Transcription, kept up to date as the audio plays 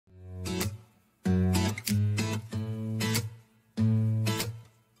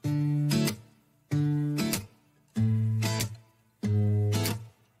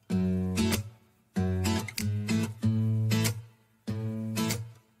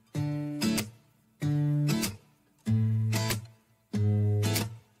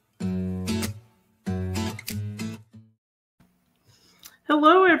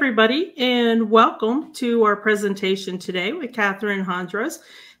Hello, everybody, and welcome to our presentation today with Cathryn and Hondros.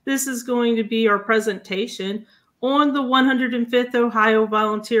 This is going to be our presentation on the 105th Ohio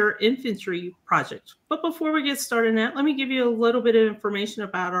Volunteer Infantry Project. But before we get started on that, let me give you a little bit of information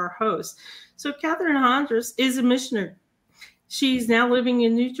about our host. So Cathryn Hondros is a missionary. She's now living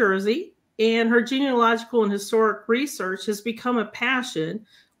in New Jersey, and her genealogical and historic research has become a passion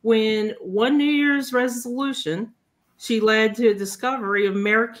when one New Year's resolution she led to a discovery of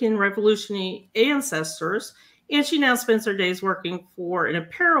American Revolutionary ancestors, and she now spends her days working for an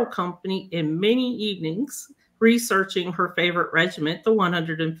apparel company and many evenings researching her favorite regiment, the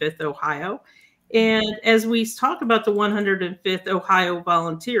 105th Ohio. And as we talk about the 105th Ohio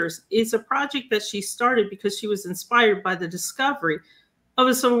Volunteers, it's a project that she started because she was inspired by the discovery of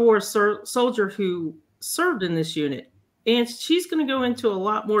a Civil War soldier who served in this unit. And she's going to go into a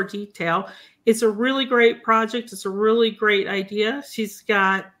lot more detail. It's a really great project. It's a really great idea. She's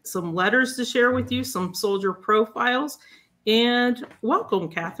got some letters to share with you, some soldier profiles. And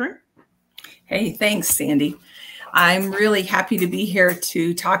welcome, Cathryn. Hey, thanks, Sandy. I'm really happy to be here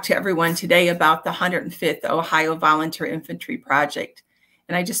to talk to everyone today about the 105th Ohio Volunteer Infantry Project.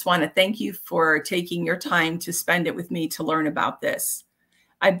 And I just want to thank you for taking your time to spend it with me to learn about this.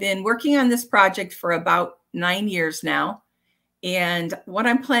 I've been working on this project for about 9 years now. And what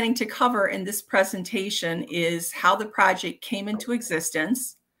I'm planning to cover in this presentation is how the project came into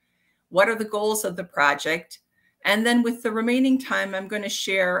existence, what are the goals of the project, and then with the remaining time, I'm going to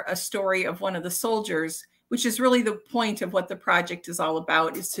share a story of one of the soldiers, which is really the point of what the project is all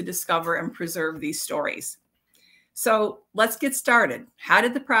about, is to discover and preserve these stories. So let's get started. How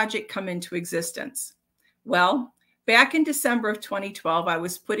did the project come into existence? Well, back in December of 2012, I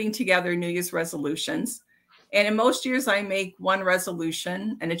was putting together New Year's resolutions. And in most years, I make one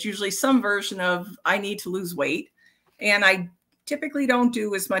resolution, and it's usually some version of I need to lose weight. And I typically don't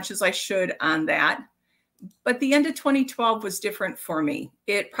do as much as I should on that. But the end of 2012 was different for me.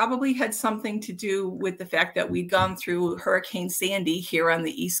 It probably had something to do with the fact that we'd gone through Hurricane Sandy here on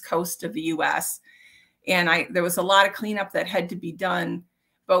the East Coast of the US. And there was a lot of cleanup that had to be done,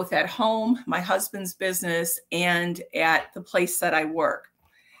 both at home, my husband's business, and at the place that I work.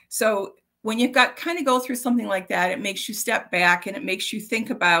 So when you've got kind of go through something like that, it makes you step back and it makes you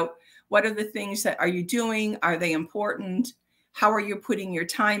think about what are the things that are you doing? Are they important? How are you putting your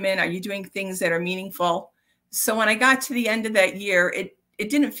time in? Are you doing things that are meaningful? So when I got to the end of that year, it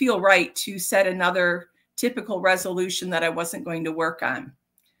didn't feel right to set another typical resolution that I wasn't going to work on.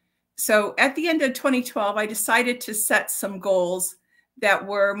 So at the end of 2012, I decided to set some goals that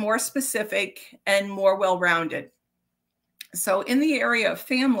were more specific and more well-rounded. So in the area of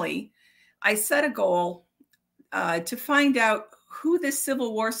family, I set a goal to find out who this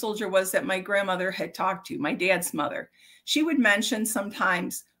Civil War soldier was that my grandmother had talked to, my dad's mother. She would mention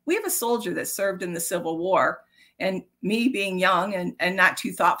sometimes, we have a soldier that served in the Civil War. And me being young and not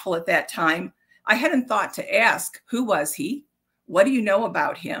too thoughtful at that time, I hadn't thought to ask, who was he? What do you know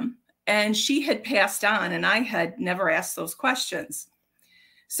about him? And she had passed on, and I had never asked those questions.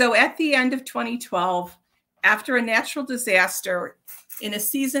 So at the end of 2012, after a natural disaster, in a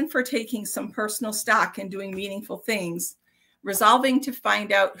season for taking some personal stock and doing meaningful things, resolving to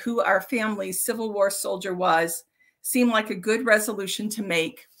find out who our family's Civil War soldier was seemed like a good resolution to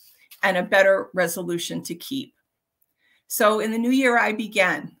make and a better resolution to keep. So in the new year, I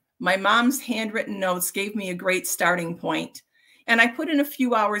began. My mom's handwritten notes gave me a great starting point. And I put in a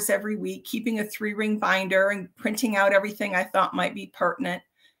few hours every week, keeping a 3-ring binder and printing out everything I thought might be pertinent.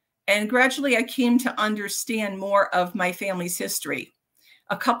 And gradually, I came to understand more of my family's history.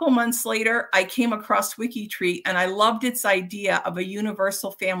 A couple months later, I came across WikiTree, and I loved its idea of a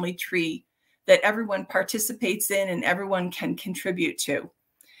universal family tree that everyone participates in and everyone can contribute to.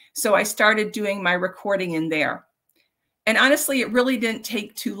 So I started doing my recording in there. And honestly, it really didn't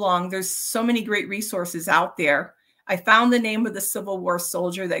take too long. There's so many great resources out there. I found the name of the Civil War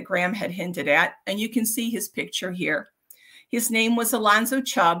soldier that Graham had hinted at, and you can see his picture here. His name was Alonzo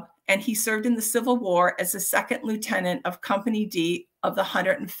Chubb, and he served in the Civil War as a 2nd lieutenant of Company D of the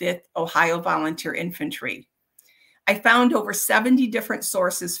 105th Ohio Volunteer Infantry. I found over 70 different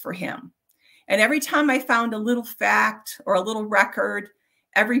sources for him. And every time I found a little fact or a little record,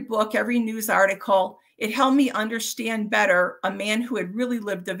 every book, every news article, it helped me understand better a man who had really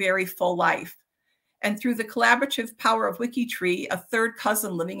lived a very full life. And through the collaborative power of WikiTree, a 3rd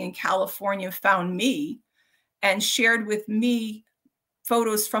cousin living in California found me and shared with me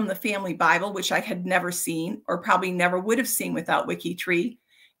photos from the family Bible, which I had never seen or probably never would have seen without WikiTree,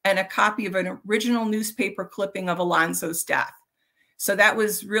 and a copy of an original newspaper clipping of Alonzo's death. So that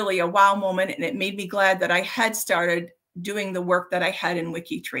was really a wow moment, and it made me glad that I had started doing the work that I had in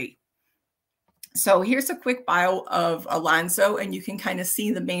WikiTree. So here's a quick bio of Alonzo, and you can kind of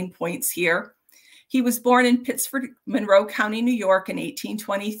see the main points here. He was born in Pittsford, Monroe County, New York in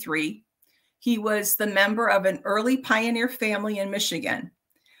 1823. He was the member of an early pioneer family in Michigan.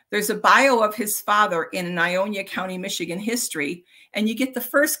 There's a bio of his father in Ionia County, Michigan history, and you get the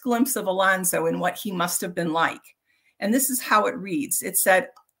first glimpse of Alonzo and what he must have been like. And this is how it reads. It said,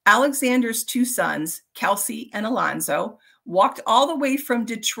 Alexander's two sons, Kelsey and Alonzo, walked all the way from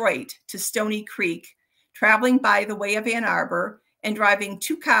Detroit to Stony Creek, traveling by the way of Ann Arbor and driving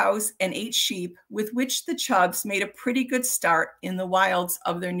 2 cows and 8 sheep, with which the Chubbs made a pretty good start in the wilds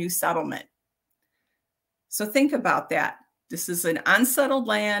of their new settlement. So think about that. This is an unsettled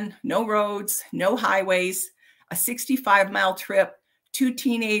land, no roads, no highways, a 65-mile trip, 2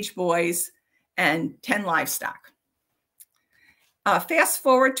 teenage boys, and 10 livestock. Fast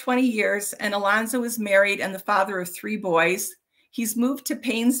forward 20 years, and Alonzo is married and the father of 3 boys. He's moved to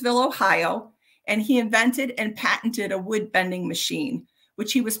Painesville, Ohio, and he invented and patented a wood bending machine,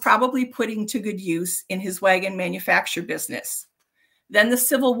 which he was probably putting to good use in his wagon manufacture business. Then the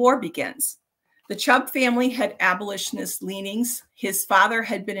Civil War begins. The Chubb family had abolitionist leanings. His father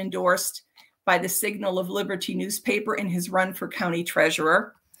had been endorsed by the Signal of Liberty newspaper in his run for county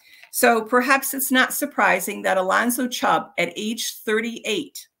treasurer. So perhaps it's not surprising that Alonzo Chubb, at age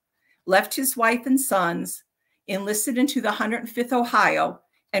 38, left his wife and sons, enlisted into the 105th Ohio,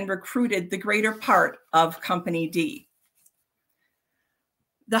 and recruited the greater part of Company D.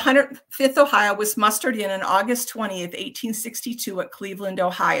 The 105th Ohio was mustered in on August 20th, 1862 at Cleveland,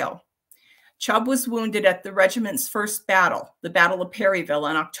 Ohio. Chubb was wounded at the regiment's first battle, the Battle of Perryville,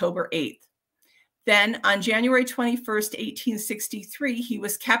 on October 8th. Then, on January 21st, 1863, he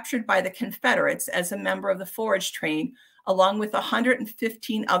was captured by the Confederates as a member of the forage train, along with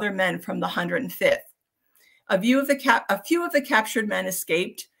 115 other men from the 105th. A few of the captured men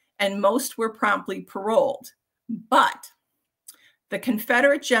escaped, and most were promptly paroled. But the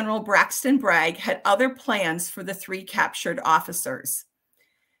Confederate General Braxton Bragg had other plans for the 3 captured officers.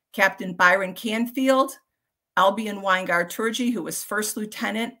 Captain Byron Canfield, Albion Weingart Turgey, who was first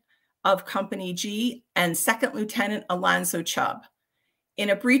lieutenant of Company G, and second lieutenant Alonzo Chubb. In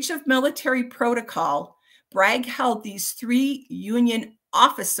a breach of military protocol, Bragg held these 3 Union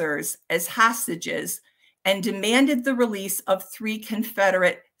officers as hostages and demanded the release of 3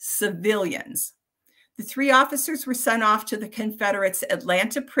 Confederate civilians. The 3 officers were sent off to the Confederates'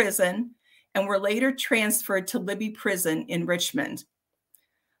 Atlanta prison and were later transferred to Libby Prison in Richmond.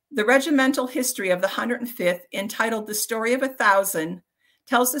 The regimental history of the 105th, entitled The Story of 1,000,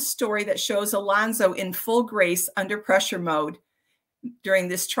 tells a story that shows Alonzo in full grace under pressure mode during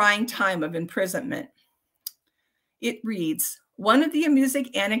this trying time of imprisonment. It reads, one of the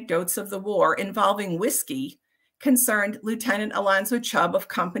amusing anecdotes of the war involving whiskey concerned Lieutenant Alonzo Chubb of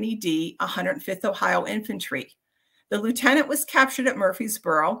Company D, 105th Ohio Infantry. The lieutenant was captured at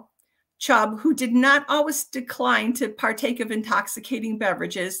Murfreesboro. Chubb, who did not always decline to partake of intoxicating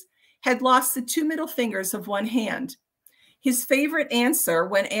beverages, had lost the 2 middle fingers of one hand. His favorite answer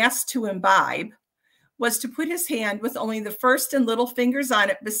when asked to imbibe was to put his hand with only the first and little fingers on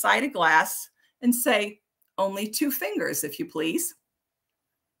it beside a glass and say, only 2 fingers, if you please.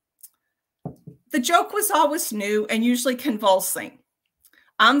 The joke was always new and usually convulsing.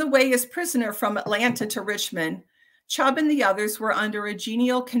 On the way as prisoner from Atlanta to Richmond, Chubb and the others were under a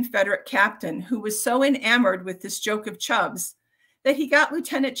genial Confederate captain who was so enamored with this joke of Chubb's that he got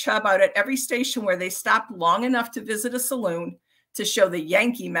Lieutenant Chubb out at every station where they stopped long enough to visit a saloon to show the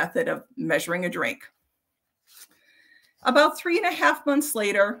Yankee method of measuring a drink. About 3.5 months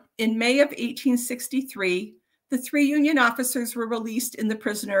later, in May of 1863, the 3 Union officers were released in the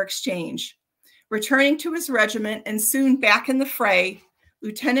prisoner exchange. Returning to his regiment and soon back in the fray,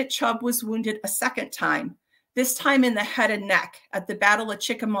 Lieutenant Chubb was wounded a second time, this time in the head and neck at the Battle of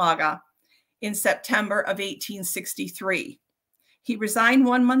Chickamauga in September of 1863. He resigned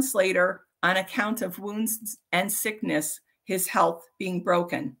 1 month later on account of wounds and sickness, his health being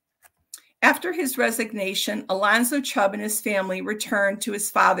broken. After his resignation, Alonzo Chubb and his family returned to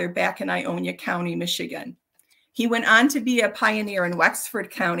his father back in Ionia County, Michigan. He went on to be a pioneer in Wexford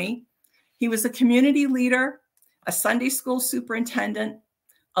County. He was a community leader, a Sunday school superintendent,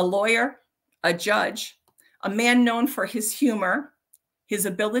 a lawyer, a judge, a man known for his humor, his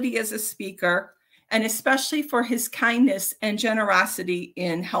ability as a speaker, and especially for his kindness and generosity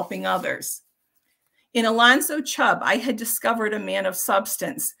in helping others. In Alonzo Chubb, I had discovered a man of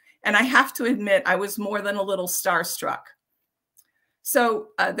substance, and I have to admit I was more than a little starstruck. So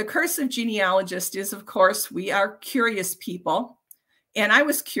the curse of genealogist is, of course, we are curious people. And I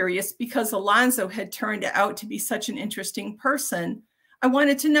was curious because Alonzo had turned out to be such an interesting person. I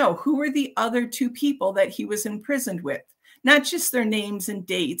wanted to know who were the other two people that he was imprisoned with, not just their names and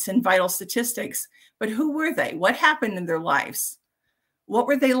dates and vital statistics, but who were they? What happened in their lives? What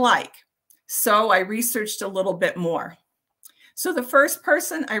were they like? So I researched a little bit more. So the first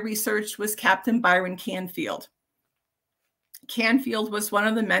person I researched was Captain Byron Canfield. Canfield was one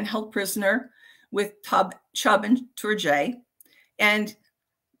of the men held prisoner with Chubb and Tourget. And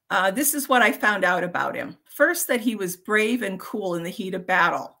this is what I found out about him. First, that he was brave and cool in the heat of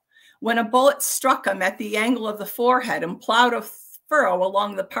battle. When a bullet struck him at the angle of the forehead and plowed a furrow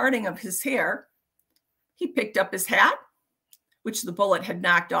along the parting of his hair, he picked up his hat, which the bullet had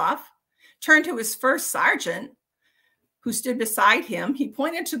knocked off, turned to his first sergeant, who stood beside him. He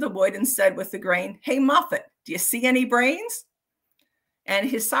pointed to the wood and said with the grain, "Hey, Muffet, do you see any brains?" And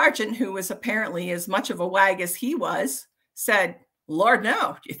his sergeant, who was apparently as much of a wag as he was, said, "Lord,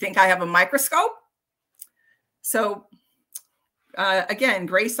 no. Do you think I have a microscope?" So again,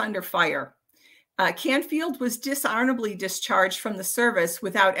 grace under fire. Canfield was dishonorably discharged from the service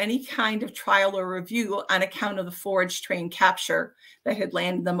without any kind of trial or review on account of the forage train capture that had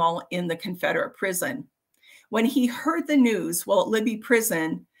landed them all in the Confederate prison. When he heard the news while at Libby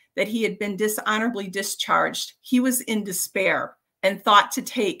prison that he had been dishonorably discharged, he was in despair and thought to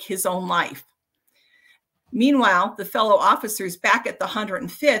take his own life. Meanwhile, the fellow officers back at the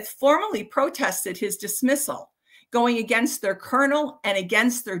 105th formally protested his dismissal, going against their colonel and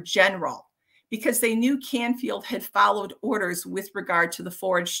against their general, because they knew Canfield had followed orders with regard to the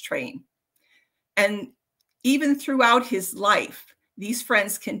forage train. And even throughout his life, these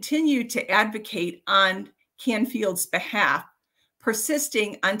friends continued to advocate on Canfield's behalf,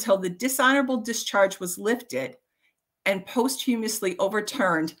 persisting until the dishonorable discharge was lifted and posthumously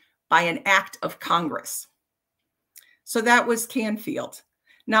overturned by an act of Congress. So that was Canfield.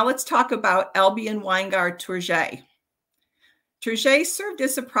 Now let's talk about Albion Weingard Tourget. Tourget served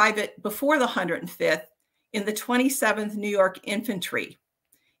as a private before the 105th in the 27th New York Infantry.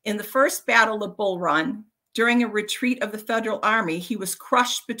 In the first battle of Bull Run, during a retreat of the Federal Army, he was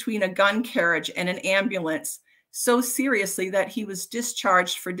crushed between a gun carriage and an ambulance so seriously that he was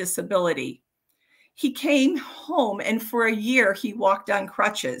discharged for disability. He came home, and for a year he walked on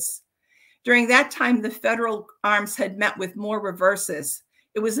crutches. During that time, the federal arms had met with more reverses.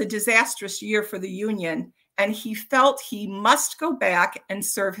 It was a disastrous year for the Union, and he felt he must go back and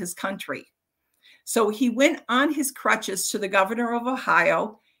serve his country. So he went on his crutches to the governor of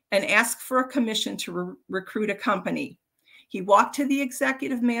Ohio and asked for a commission to recruit a company. He walked to the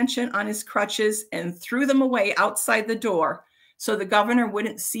executive mansion on his crutches and threw them away outside the door so the governor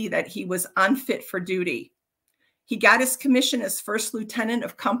wouldn't see that he was unfit for duty. He got his commission as first lieutenant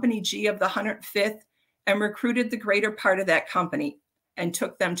of Company G of the 105th and recruited the greater part of that company and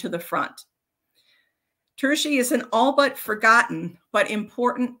took them to the front. Tourget is an all but forgotten but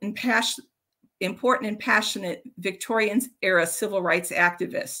important and passionate Victorian-era civil rights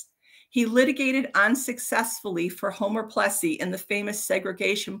activist. He litigated unsuccessfully for Homer Plessy in the famous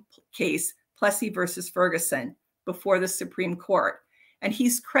segregation case, Plessy versus Ferguson, before the Supreme Court. And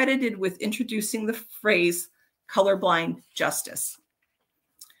he's credited with introducing the phrase colorblind justice.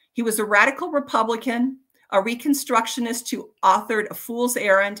 He was a radical Republican, a Reconstructionist who authored A Fool's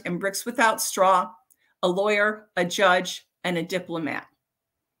Errand and Bricks Without Straw, a lawyer, a judge, and a diplomat.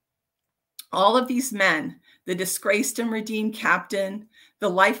 All of these men, the disgraced and redeemed captain, the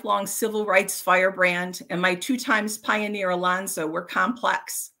lifelong civil rights firebrand, and my 2 times pioneer Alonzo were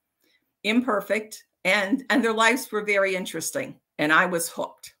complex, imperfect, and their lives were very interesting, and I was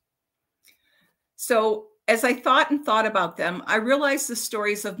hooked. So as I thought about them, I realized the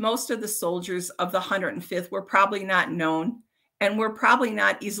stories of most of the soldiers of the 105th were probably not known and were probably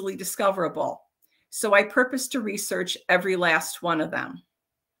not easily discoverable. So I purposed to research every last one of them.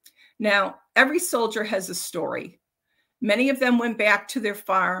 Now, every soldier has a story. Many of them went back to their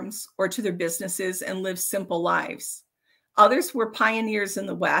farms or to their businesses and lived simple lives. Others were pioneers in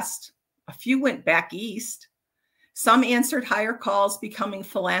the West. A few went back east. Some answered higher calls, becoming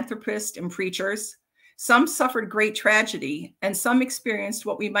philanthropists and preachers. Some suffered great tragedy, and some experienced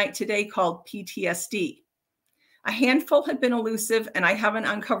what we might today call PTSD. A handful have been elusive, and I haven't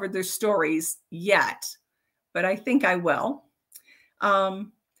uncovered their stories yet, but I think I will.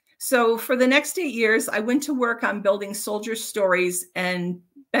 So for the next 8 years, I went to work on building soldier stories and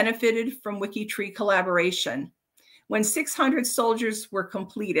benefited from WikiTree collaboration. When 600 soldiers were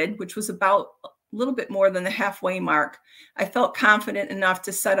completed, which was about a little bit more than the halfway mark, I felt confident enough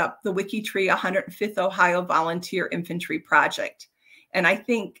to set up the WikiTree 105th Ohio Volunteer Infantry Project. And I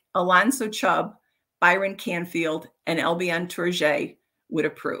think Alonzo Chubb, Byron Canfield, and Albion Tourget would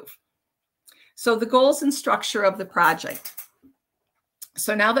approve. So the goals and structure of the project.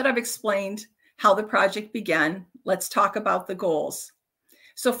 So now that I've explained how the project began, let's talk about the goals.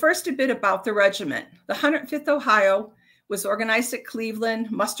 So first, a bit about the regiment. The 105th Ohio was organized at Cleveland,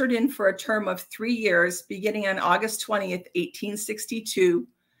 mustered in for a term of 3 years, beginning on August 20th, 1862,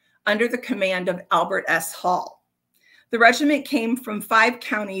 under the command of Albert S. Hall. The regiment came from 5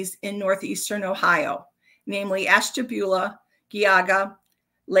 counties in northeastern Ohio, namely Ashtabula, Geauga,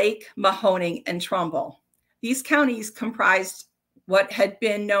 Lake, Mahoning, and Trumbull. These counties comprised what had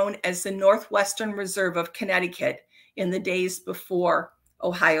been known as the Northwestern Reserve of Connecticut in the days before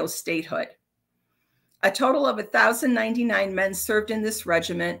Ohio's statehood. A total of 1,099 men served in this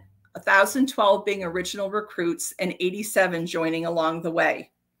regiment, 1,012 being original recruits and 87 joining along the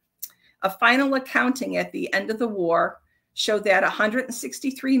way. A final accounting at the end of the war showed that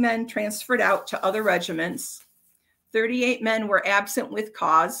 163 men transferred out to other regiments, 38 men were absent with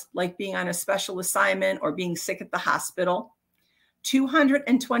cause, like being on a special assignment or being sick at the hospital.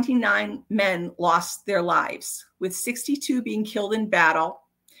 229 men lost their lives, with 62 being killed in battle,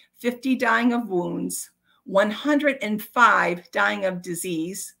 50 dying of wounds, 105 dying of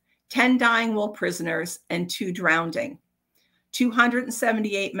disease, 10 dying while prisoners, and 2 drowning.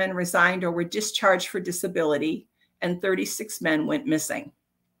 278 men resigned or were discharged for disability, and 36 men went missing.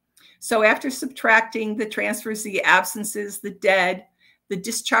 So after subtracting the transfers, the absences, the dead, the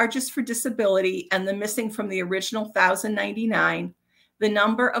discharges for disability, and the missing from the original 1,099, the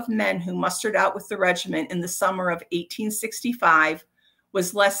number of men who mustered out with the regiment in the summer of 1865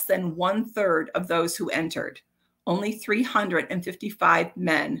 was less than 1/3 of those who entered. Only 355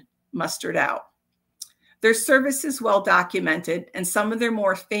 men mustered out. Their service is well documented, and some of their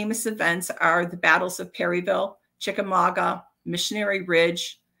more famous events are the battles of Perryville, Chickamauga, Missionary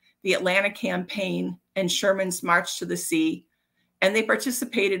Ridge, the Atlanta Campaign, and Sherman's March to the Sea, and they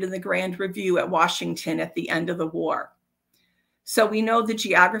participated in the Grand Review at Washington at the end of the war. So we know the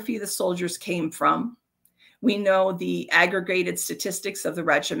geography the soldiers came from. We know the aggregated statistics of the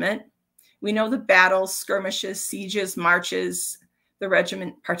regiment. We know the battles, skirmishes, sieges, marches the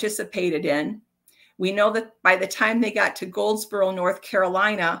regiment participated in. We know that by the time they got to Goldsboro, North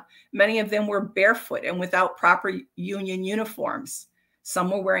Carolina, many of them were barefoot and without proper Union uniforms.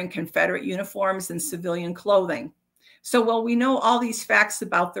 Some were wearing Confederate uniforms and civilian clothing. So while we know all these facts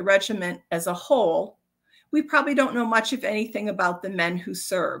about the regiment as a whole, we probably don't know much, if anything, about the men who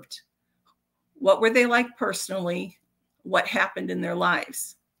served. What were they like personally? What happened in their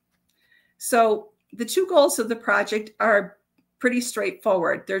lives? So the 2 goals of the project are pretty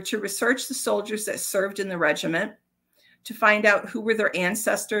straightforward. They're to research the soldiers that served in the regiment, to find out who were their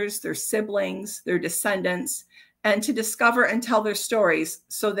ancestors, their siblings, their descendants, and to discover and tell their stories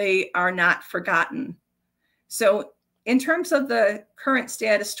so they are not forgotten. So in terms of the current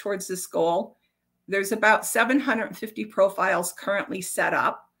status towards this goal, there's about 750 profiles currently set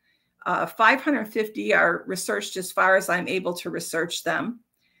up. 550 are researched as far as I'm able to research them.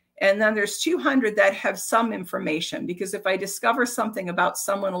 And then there's 200 that have some information, because if I discover something about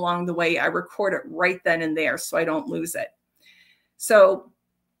someone along the way, I record it right then and there so I don't lose it. So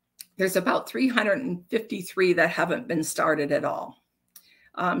there's about 353 that haven't been started at all.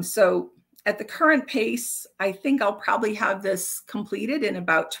 So at the current pace, I think I'll probably have this completed in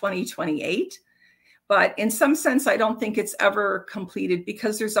about 2028. But in some sense, I don't think it's ever completed,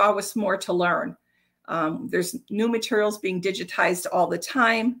 because there's always more to learn. There's new materials being digitized all the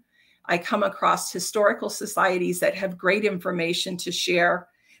time. I come across historical societies that have great information to share.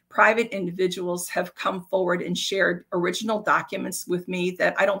 Private individuals have come forward and shared original documents with me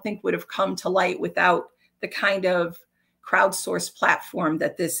that I don't think would have come to light without the kind of crowdsourced platform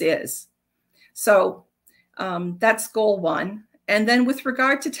that this is. So that's goal 1. And then with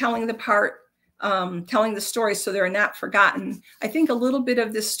regard to telling the story so they're not forgotten, I think a little bit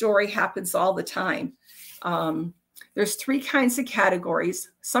of this story happens all the time. There's 3 kinds of categories.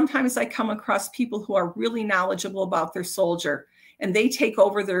 Sometimes I come across people who are really knowledgeable about their soldier, and they take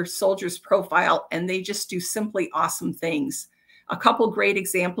over their soldier's profile and they just do simply awesome things. A couple great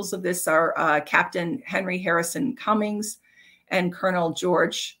examples of this are Captain Henry Harrison Cummings and Colonel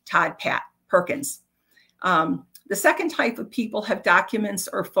George Todd Perkins. The second type of people have documents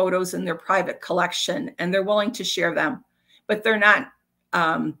or photos in their private collection, and they're willing to share them, but they're not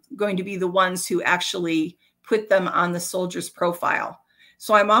going to be the ones who actually put them on the soldier's profile.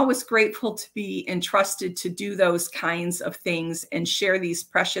 So I'm always grateful to be entrusted to do those kinds of things and share these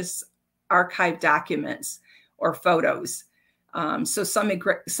precious archive documents or photos. So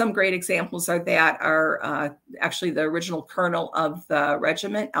some great examples are actually the original colonel of the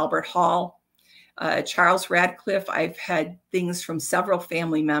regiment, Albert Hall, Charles Radcliffe. I've had things from several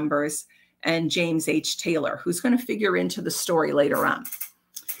family members, and James H. Taylor, who's going to figure into the story later on.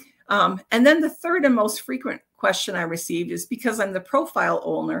 And then the third and most frequent question I received is, because I'm the profile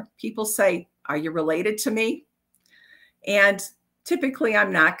owner, people say, are you related to me? And typically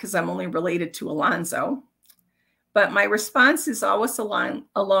I'm not, because I'm only related to Alonzo. But my response is always along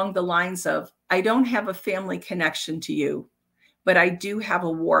the lines of, I don't have a family connection to you, but I do have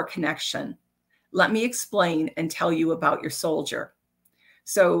a war connection. Let me explain and tell you about your soldier.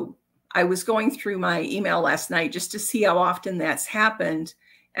 So I was going through my email last night just to see how often that's happened.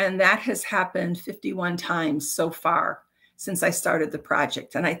 And that has happened 51 times so far since I started the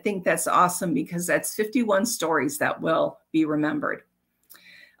project. And I think that's awesome, because that's 51 stories that will be remembered.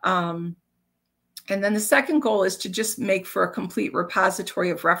 And then the second goal is to just make for a complete repository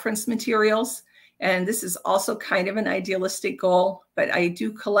of reference materials. And this is also kind of an idealistic goal, but I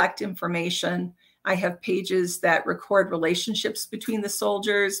do collect information. I have pages that record relationships between the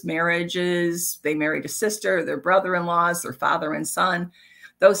soldiers, marriages, they married a sister, their brother-in-laws, their father and son.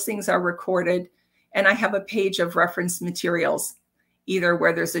 Those things are recorded. And I have a page of reference materials, either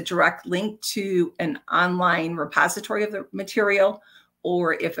where there's a direct link to an online repository of the material,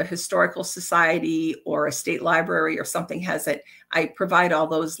 or if a historical society or a state library or something has it, I provide all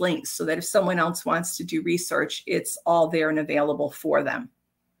those links so that if someone else wants to do research, it's all there and available for them.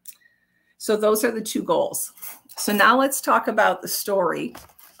 So those are the two goals. So now let's talk about the story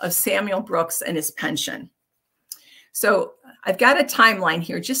of Samuel Brooks and his pension. So I've got a timeline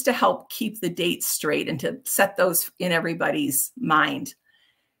here just to help keep the dates straight and to set those in everybody's mind.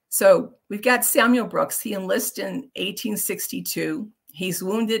 So we've got Samuel Brooks. He enlisted in 1862. He's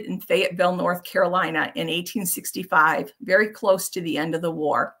wounded in Fayetteville, North Carolina in 1865, very close to the end of the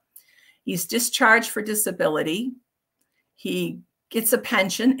war. He's discharged for disability. He gets a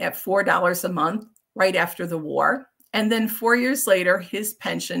pension at $4 a month right after the war. And then 4 years later, his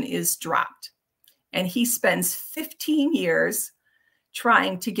pension is dropped. And he spends 15 years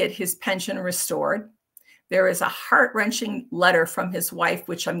trying to get his pension restored. There is a heart-wrenching letter from his wife,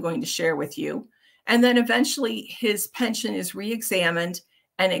 which I'm going to share with you. And then eventually his pension is re-examined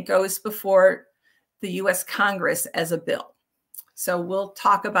and it goes before the US Congress as a bill. So we'll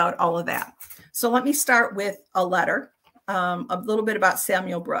talk about all of that. So let me start with a letter, a little bit about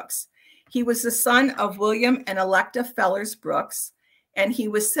Samuel Brooks. He was the son of William and Electa Fellers Brooks, and he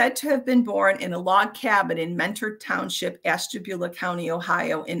was said to have been born in a log cabin in Mentor Township, Ashtabula County,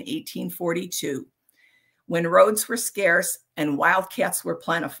 Ohio in 1842, when roads were scarce and wildcats were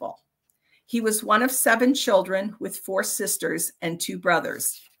plentiful. He was one of 7 children with 4 sisters and 2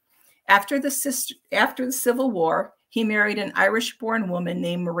 brothers. After the Civil War, he married an Irish-born woman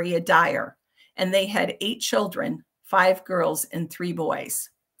named Maria Dyer, and they had 8 children, 5 girls and 3 boys.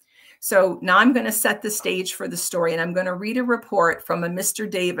 So now I'm going to set the stage for the story, and I'm going to read a report from a Mr.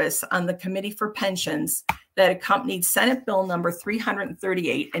 Davis on the Committee for Pensions that accompanied Senate Bill number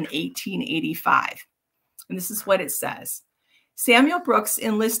 338 in 1885. And this is what it says. Samuel Brooks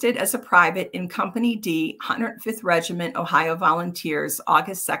enlisted as a private in Company D, 105th Regiment, Ohio Volunteers,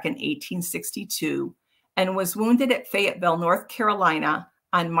 August 2nd, 1862, and was wounded at Fayetteville, North Carolina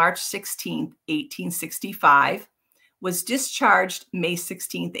on March 16th, 1865, was discharged May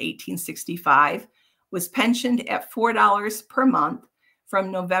 16th, 1865, was pensioned at $4 per month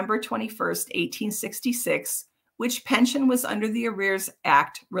from November 21st, 1866, which pension was under the Arrears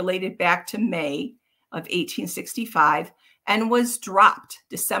Act related back to May of 1865, and was dropped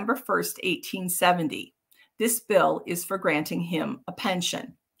December 1st, 1870. This bill is for granting him a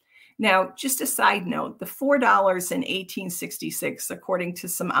pension. Now, just a side note, the $4 in 1866, according to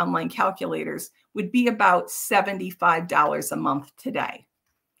some online calculators, would be about $75 a month today.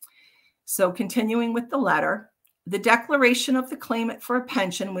 So continuing with the letter, the declaration of the claimant for a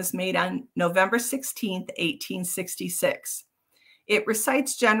pension was made on November 16th, 1866. It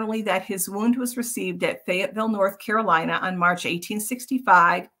recites generally that his wound was received at Fayetteville, North Carolina on March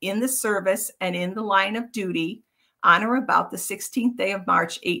 1865 in the service and in the line of duty on or about the 16th day of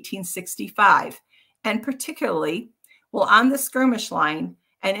March, 1865, and particularly while on the skirmish line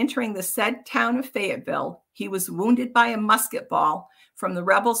and entering the said town of Fayetteville, he was wounded by a musket ball from the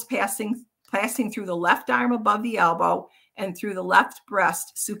rebels passing through the left arm above the elbow and through the left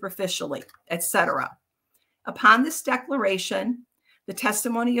breast superficially, etc. Upon this declaration, the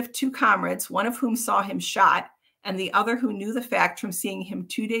testimony of 2 comrades, one of whom saw him shot, and the other who knew the fact from seeing him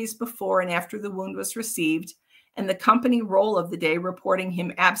 2 days before and after the wound was received, and the company roll of the day reporting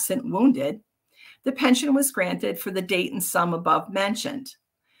him absent wounded, the pension was granted for the date and sum above mentioned.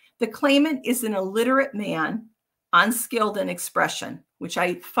 The claimant is an illiterate man, unskilled in expression, which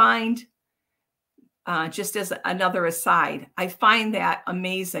I find just as another aside, I find that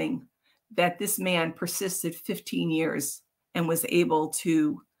amazing that this man persisted 15 years and was able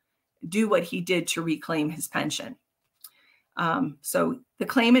to do what he did to reclaim his pension. So the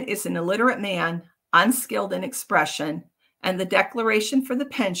claimant is an illiterate man, unskilled in expression, and the declaration for the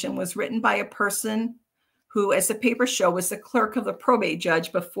pension was written by a person who, as the papers show, was the clerk of the probate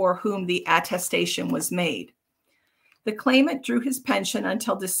judge before whom the attestation was made. The claimant drew his pension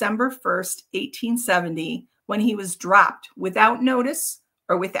until December 1st, 1870, when he was dropped without notice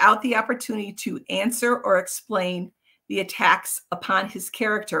or without the opportunity to answer or explain the attacks upon his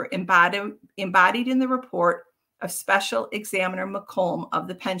character embodied in the report of Special Examiner McComb of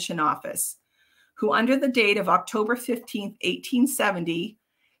the Pension Office, who under the date of October 15, 1870,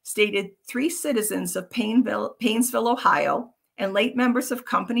 stated 3 citizens of Painesville, Ohio, and late members of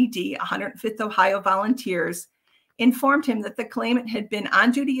Company D, 105th Ohio Volunteers, informed him that the claimant had been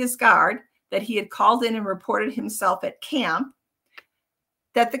on duty as guard, that he had called in and reported himself at camp,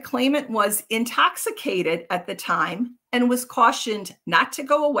 that the claimant was intoxicated at the time and was cautioned not to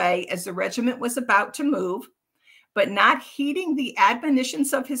go away as the regiment was about to move, but not heeding the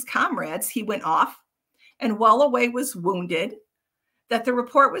admonitions of his comrades, he went off and while away was wounded, that the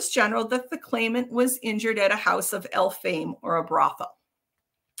report was general that the claimant was injured at a house of ill fame or a brothel.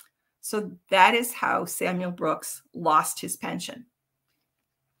 So that is how Samuel Brooks lost his pension.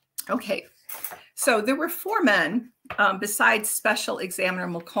 Okay, so there were 4 men besides Special Examiner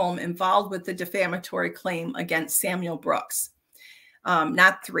McComb involved with the defamatory claim against Samuel Brooks,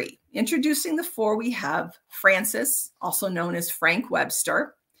 not 3. Introducing the 4, we have Francis, also known as Frank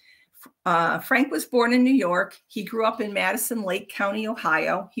Webster. Frank was born in New York. He grew up in Madison Lake County,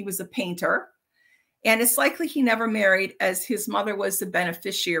 Ohio. He was a painter. And it's likely he never married, as his mother was the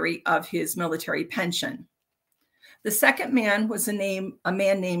beneficiary of his military pension. The second man was a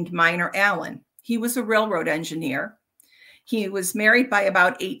man named Minor Allen. He was a railroad engineer. He was married by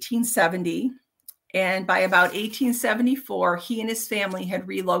about 1870. And by about 1874, he and his family had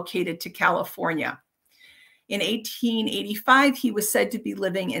relocated to California. In 1885, he was said to be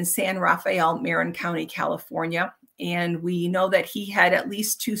living in San Rafael, Marin County, California. And we know that he had at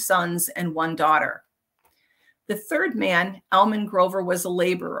least 2 sons and 1 daughter. The third man, Elman Grover, was a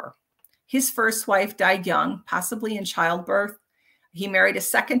laborer. His first wife died young, possibly in childbirth. He married a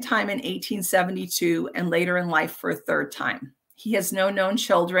second time in 1872 and later in life for a third time. He has no known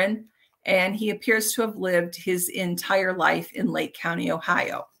children, and he appears to have lived his entire life in Lake County,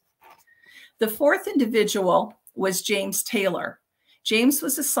 Ohio. The fourth individual was James Taylor. James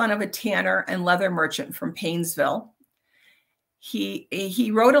was the son of a tanner and leather merchant from Painesville.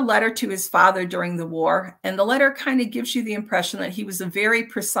 He wrote a letter to his father during the war, and the letter kind of gives you the impression that he was a very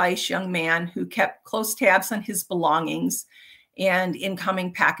precise young man who kept close tabs on his belongings and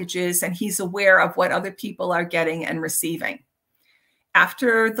incoming packages, and he's aware of what other people are getting and receiving.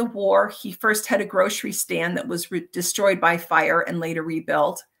 After the war, he first had a grocery stand that was destroyed by fire and later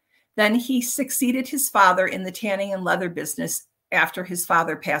rebuilt. Then he succeeded his father in the tanning and leather business after his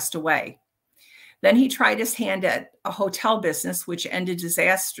father passed away. Then he tried his hand at a hotel business, which ended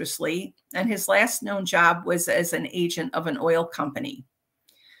disastrously, and his last known job was as an agent of an oil company.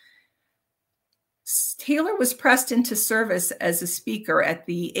 Taylor was pressed into service as a speaker at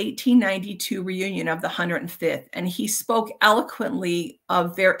the 1892 reunion of the 105th, and he spoke eloquently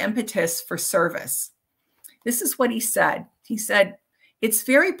of their impetus for service. This is what he said. He said, "It's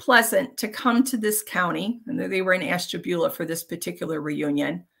very pleasant to come to this county," and they were in Ashtabula for this particular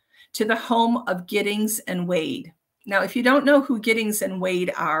reunion, "to the home of Giddings and Wade." Now, if you don't know who Giddings and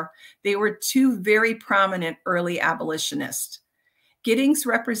Wade are, they were 2 very prominent early abolitionists. Giddings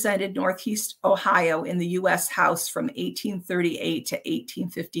represented Northeast Ohio in the U.S. House from 1838 to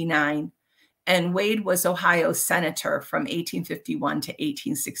 1859, and Wade was Ohio's senator from 1851 to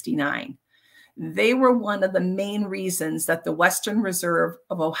 1869. They were one of the main reasons that the Western Reserve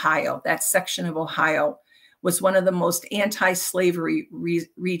of Ohio, that section of Ohio, was one of the most anti-slavery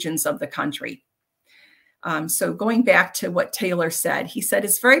regions of the country. So going back to what Taylor said, he said,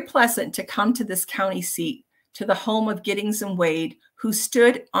 "It's very pleasant to come to this county seat, to the home of Giddings and Wade, who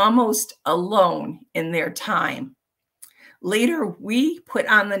stood almost alone in their time. Later, we put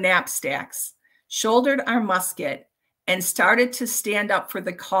on the knapsacks, shouldered our musket, and started to stand up for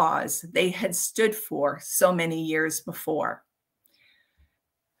the cause they had stood for so many years before."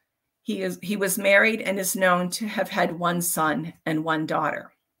 He was married and is known to have had 1 son and 1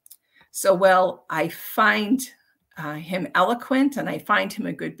 daughter. So while I find him eloquent and I find him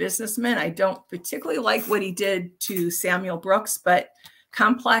a good businessman, I don't particularly like what he did to Samuel Brooks, but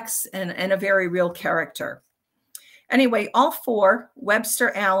complex and a very real character. Anyway, all four,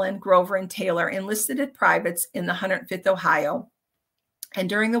 Webster, Allen, Grover, and Taylor, enlisted as privates in the 105th Ohio. And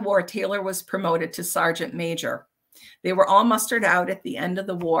during the war, Taylor was promoted to sergeant major. They were all mustered out at the end of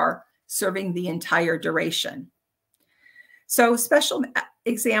the war, serving the entire duration. So Special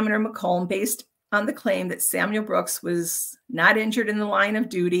Examiner McComb, based on the claim that Samuel Brooks was not injured in the line of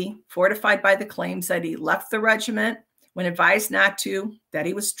duty, fortified by the claims that he left the regiment when advised not to, that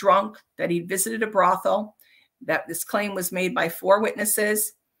he was drunk, that he visited a brothel, that this claim was made by 4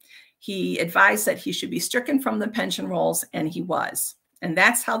 witnesses. He advised that he should be stricken from the pension rolls, and he was. And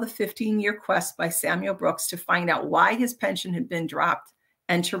that's how the 15-year quest by Samuel Brooks to find out why his pension had been dropped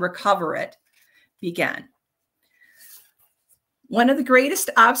and to recover it began. One of the greatest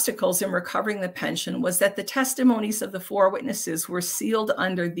obstacles in recovering the pension was that the testimonies of the 4 witnesses were sealed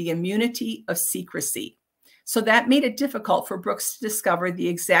under the immunity of secrecy. So that made it difficult for Brooks to discover the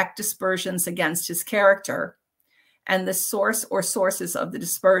exact dispersions against his character and the source or sources of the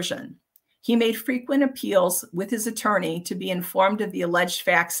dispersion. He made frequent appeals with his attorney to be informed of the alleged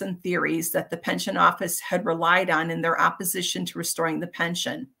facts and theories that the pension office had relied on in their opposition to restoring the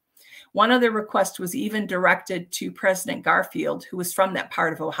pension. One of the requests was even directed to President Garfield, who was from that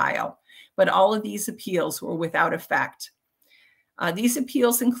part of Ohio, but all of these appeals were without effect. These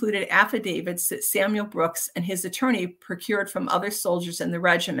appeals included affidavits that Samuel Brooks and his attorney procured from other soldiers in the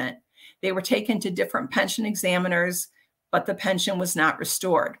regiment. They were taken to different pension examiners, but the pension was not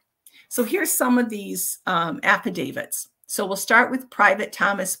restored. So here's some of these affidavits. So we'll start with Private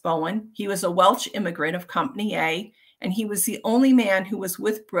Thomas Bowen. He was a Welsh immigrant of Company A, and he was the only man who was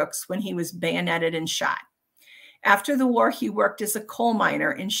with Brooks when he was bayoneted and shot. After the war, he worked as a coal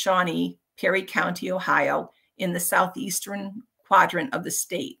miner in Shawnee, Perry County, Ohio, in the southeastern quadrant of the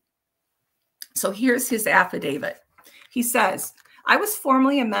state. So here's his affidavit. He says, I was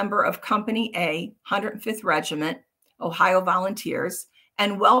formerly a member of Company A, 105th Regiment, Ohio Volunteers,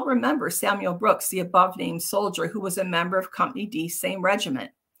 and well remember Samuel Brooks, the above-named soldier who was a member of Company D, same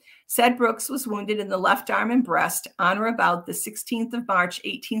regiment. Said Brooks was wounded in the left arm and breast on or about the 16th of March,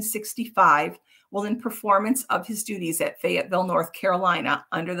 1865, while in performance of his duties at Fayetteville, North Carolina,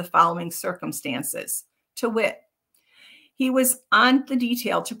 under the following circumstances. To wit, he was on the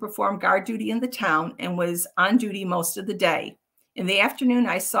detail to perform guard duty in the town and was on duty most of the day. In the afternoon,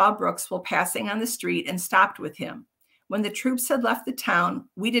 I saw Brooks while passing on the street and stopped with him. When the troops had left the town,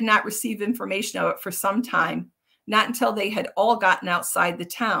 we did not receive information of it for some time, not until they had all gotten outside the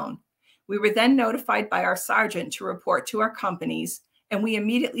town. We were then notified by our sergeant to report to our companies, and we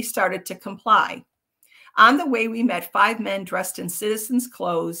immediately started to comply. On the way, we met 5 men dressed in citizens'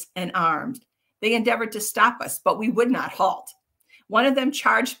 clothes and armed. They endeavored to stop us, but we would not halt. One of them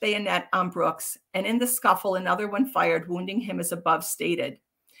charged bayonet on Brooks, and in the scuffle, another one fired, wounding him as above stated.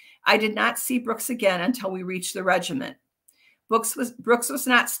 I did not see Brooks again until we reached the regiment. Brooks was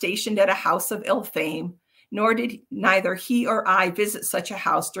not stationed at a house of ill fame, nor did neither he or I visit such a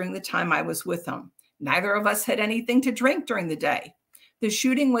house during the time I was with him. Neither of us had anything to drink during the day. The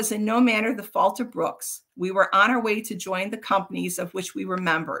shooting was in no manner the fault of Brooks. We were on our way to join the companies of which we were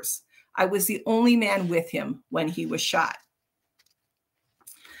members. I was the only man with him when he was shot.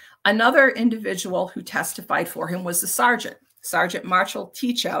 Another individual who testified for him was the sergeant, Sergeant Marshall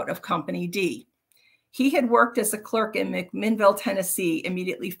Teachout of Company D. He had worked as a clerk in McMinnville, Tennessee,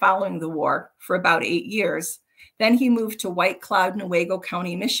 immediately following the war for about 8 years. Then he moved to White Cloud, Newaygo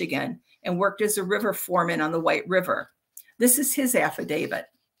County, Michigan, and worked as a river foreman on the White River. This is his affidavit.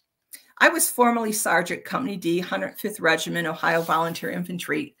 I was formerly Sergeant Company D, 105th Regiment, Ohio Volunteer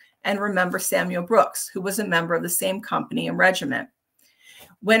Infantry, and remember Samuel Brooks, who was a member of the same company and regiment.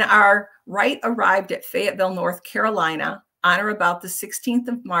 When our right arrived at Fayetteville, North Carolina, on or about the 16th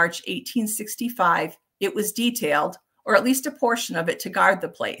of March, 1865, it was detailed, or at least a portion of it, to guard the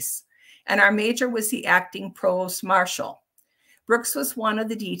place. And our major was the acting provost marshal. Brooks was one of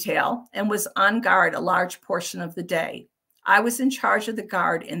the detail and was on guard a large portion of the day. I was in charge of the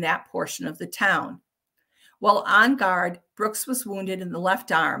guard in that portion of the town. While on guard, Brooks was wounded in the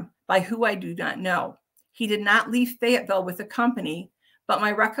left arm, by who I do not know. He did not leave Fayetteville with the company, but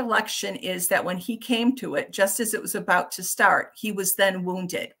my recollection is that when he came to it, just as it was about to start, he was then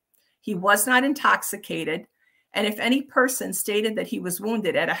wounded. He was not intoxicated, and if any person stated that he was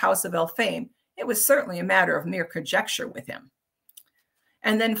wounded at a house of ill fame, it was certainly a matter of mere conjecture with him.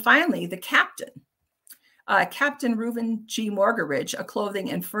 And then finally, the captain. Captain Reuben G. Morgaridge, a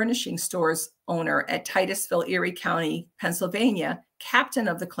clothing and furnishing stores owner at Titusville, Erie County, Pennsylvania, captain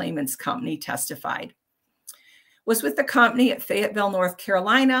of the claimant's company, testified. Was with the company at Fayetteville, North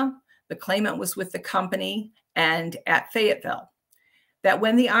Carolina. The claimant was with the company and at Fayetteville. that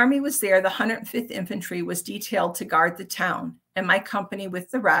when the Army was there, the 105th Infantry was detailed to guard the town, and my company with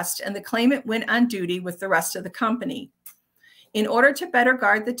the rest, and the claimant went on duty with the rest of the company. In order to better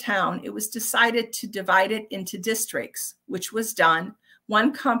guard the town, it was decided to divide it into districts, which was done,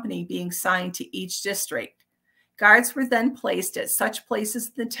 one company being signed to each district. Guards were then placed at such places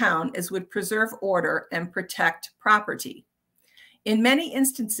in the town as would preserve order and protect property. In many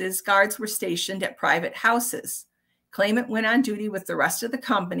instances, guards were stationed at private houses. Claimant went on duty with the rest of the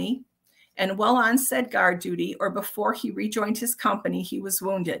company, and while on said guard duty or before he rejoined his company, he was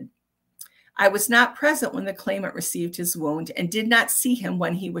wounded. I was not present when the claimant received his wound and did not see him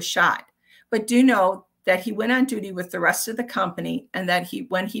when he was shot, but do know that he went on duty with the rest of the company and that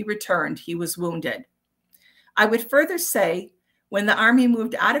when he returned, he was wounded. I would further say, when the Army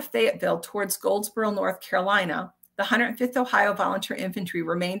moved out of Fayetteville towards Goldsboro, North Carolina, the 105th Ohio Volunteer Infantry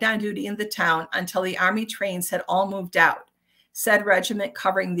remained on duty in the town until the Army trains had all moved out, said regiment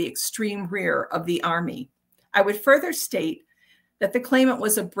covering the extreme rear of the Army. I would further state that the claimant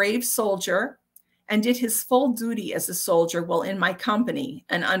was a brave soldier and did his full duty as a soldier while in my company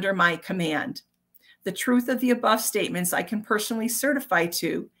and under my command. The truth of the above statements I can personally certify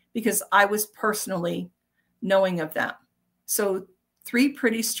to because I was personally knowing of them. So 3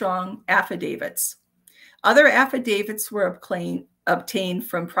 pretty strong affidavits. Other affidavits were obtained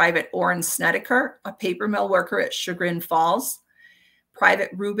from Private Orrin Snedeker, a paper mill worker at Chagrin Falls, Private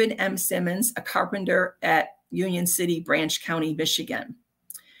Reuben M. Simmons, a carpenter at Union City, Branch County, Michigan.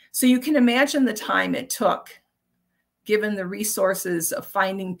 So you can imagine the time it took, given the resources of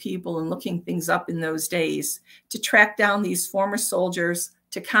finding people and looking things up in those days, to track down these former soldiers,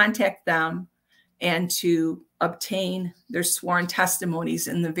 to contact them, and to obtain their sworn testimonies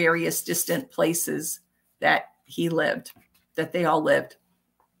in the various distant places that he lived, that they all lived.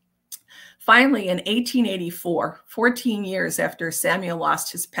 Finally, in 1884, 14 years after Samuel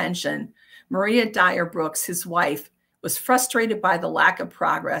lost his pension, Maria Dyer Brooks, his wife, was frustrated by the lack of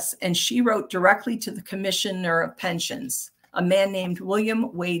progress, and she wrote directly to the Commissioner of Pensions, a man named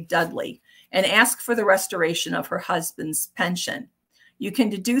William Wade Dudley, and asked for the restoration of her husband's pension. You can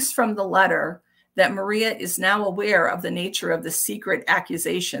deduce from the letter that Maria is now aware of the nature of the secret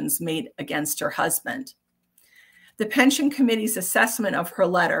accusations made against her husband. The Pension Committee's assessment of her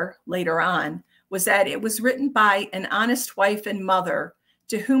letter later on was that it was written by an honest wife and mother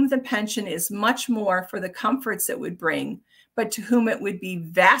to whom the pension is much more for the comforts it would bring, but to whom it would be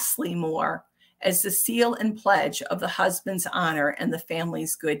vastly more as the seal and pledge of the husband's honor and the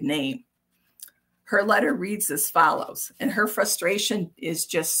family's good name. Her letter reads as follows, and her frustration is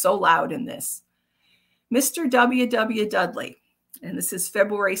just so loud in this. Mr. W. W. Dudley, and this is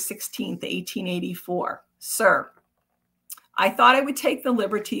February 16th, 1884. Sir, I thought I would take the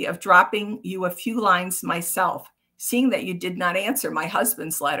liberty of dropping you a few lines myself, seeing that you did not answer my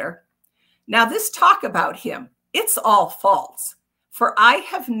husband's letter. Now this talk about him, it's all false, for I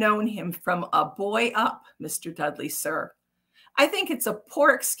have known him from a boy up, Mr. Dudley, sir. I think it's a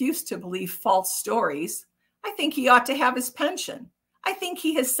poor excuse to believe false stories. I think he ought to have his pension. I think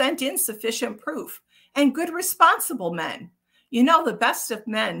he has sent in sufficient proof, and good responsible men. You know, the best of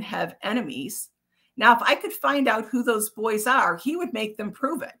men have enemies. Now, if I could find out who those boys are, he would make them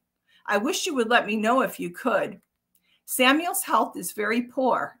prove it. I wish you would let me know if you could. Samuel's health is very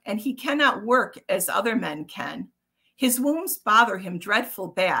poor, and he cannot work as other men can. His wounds bother him dreadful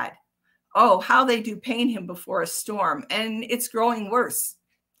bad. Oh, how they do pain him before a storm, and it's growing worse.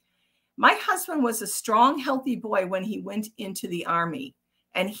 My husband was a strong, healthy boy when he went into the Army,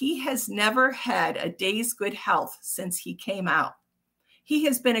 and he has never had a day's good health since he came out. He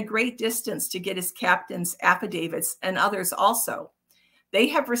has been a great distance to get his captain's affidavits and others also. They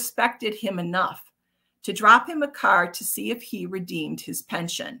have respected him enough to drop him a card to see if he redeemed his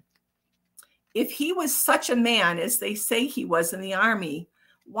pension. If he was such a man as they say he was in the Army,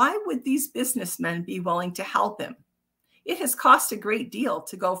 why would these businessmen be willing to help him? It has cost a great deal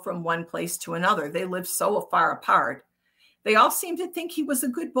to go from one place to another. They live so far apart. They all seem to think he was a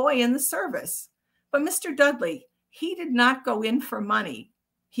good boy in the service. But Mr. Dudley, he did not go in for money.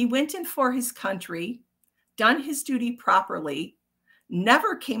 He went in for his country, done his duty properly,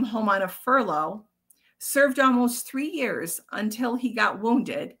 never came home on a furlough, served almost 3 years until he got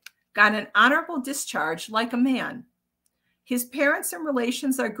wounded, got an honorable discharge like a man. His parents and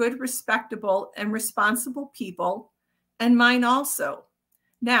relations are good, respectable, and responsible people, and mine also.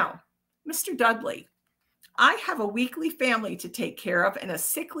 Now, Mr. Dudley, I have a weakly family to take care of and a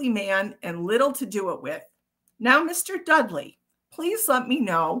sickly man and little to do it with. Now, Mr. Dudley, please let me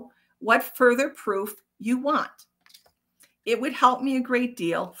know what further proof you want. It would help me a great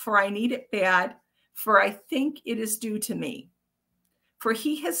deal, for I need it bad, for I think it is due to me. for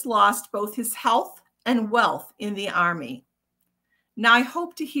he has lost both his health and wealth in the army. Now I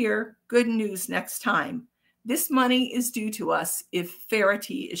hope to hear good news next time. This money is due to us if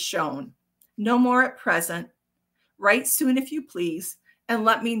verity is shown. No more at present. Write soon if you please, and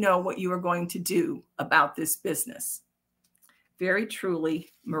let me know what you are going to do about this business. Very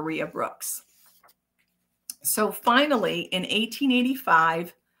truly, Maria Brooks. So finally, in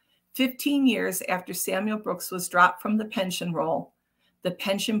 1885, 15 years after Samuel Brooks was dropped from the pension roll, the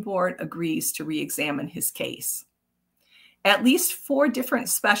pension board agrees to re-examine his case. At least 4 different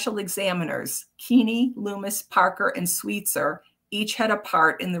special examiners, Keeney, Loomis, Parker, and Sweetser, each had a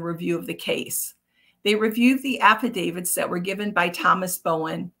part in the review of the case. They reviewed the affidavits that were given by Thomas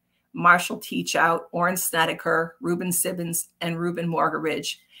Bowen, Marshall Teachout, Orrin Snedeker, Reuben Sibbons, and Reuben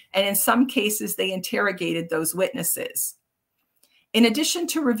Morgaridge, and in some cases they interrogated those witnesses. In addition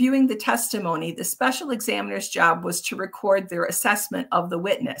to reviewing the testimony, the special examiner's job was to record their assessment of the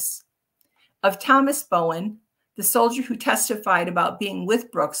witness. Of Thomas Bowen, the soldier who testified about being with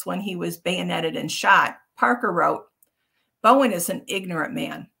Brooks when he was bayoneted and shot, Parker wrote, "Bowen is an ignorant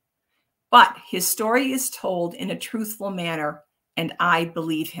man, but his story is told in a truthful manner, and I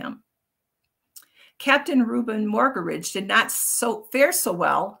believe him." Captain Reuben Morgaridge did not fare so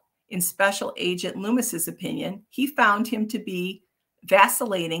well in Special Agent Loomis's opinion. He found him to be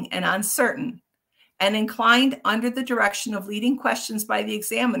vacillating and uncertain, and inclined under the direction of leading questions by the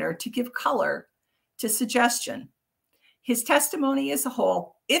examiner to give color to suggestion. His testimony as a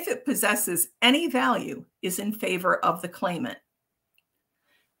whole, if it possesses any value, is in favor of the claimant.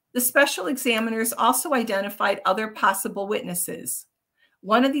 The special examiners also identified other possible witnesses.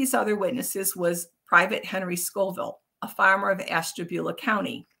 One of these other witnesses was Private Henry Scoville, a farmer of Ashtabula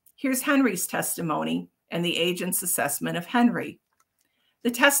County. Here's Henry's testimony and the agent's assessment of Henry.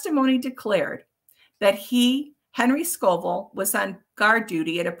 The testimony declared that he, Henry Scoville, was on guard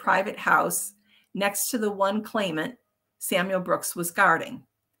duty at a private house next to the one claimant Samuel Brooks was guarding,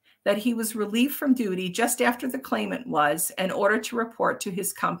 that he was relieved from duty just after the claimant was and ordered to report to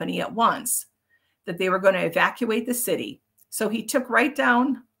his company at once, that they were going to evacuate the city. So he took right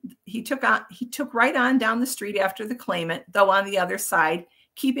on down the street after the claimant, though on the other side,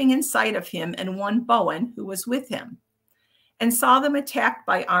 keeping in sight of him and one Bowen who was with him, and saw them attacked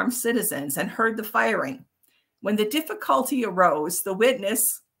by armed citizens and heard the firing. When the difficulty arose, the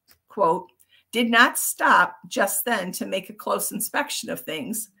witness, quote, "did not stop just then to make a close inspection of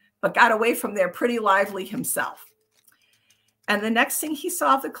things, but got away from there pretty lively himself." And the next thing he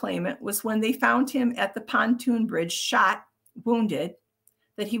saw of the claimant was when they found him at the pontoon bridge, shot, wounded,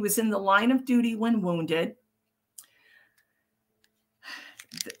 that he was in the line of duty when wounded,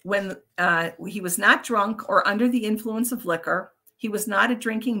 when he was not drunk or under the influence of liquor, he was not a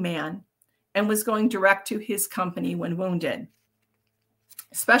drinking man, and was going direct to his company when wounded.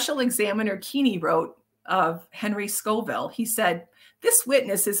 Special Examiner Keeney wrote of Henry Scoville, he said, "This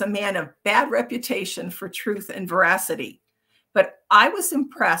witness is a man of bad reputation for truth and veracity, but I was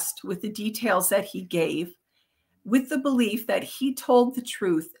impressed with the details that he gave, with the belief that he told the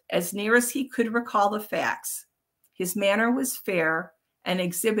truth as near as he could recall the facts. His manner was fair and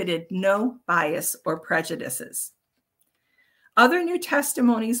exhibited no bias or prejudices." Other new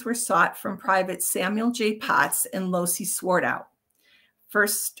testimonies were sought from Private Samuel J. Potts and Losi Swartout,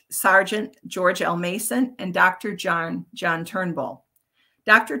 First Sergeant George L. Mason, and Dr. John Turnbull.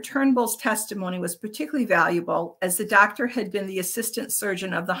 Dr. Turnbull's testimony was particularly valuable as the doctor had been the assistant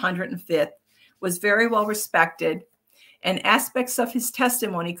surgeon of the 105th, was very well respected, and aspects of his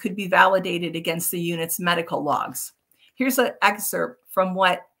testimony could be validated against the unit's medical logs. Here's an excerpt from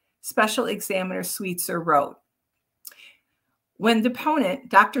what Special Examiner Sweetser wrote. When deponent,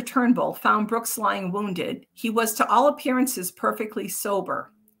 Dr. Turnbull, found Brooks lying wounded, he was to all appearances perfectly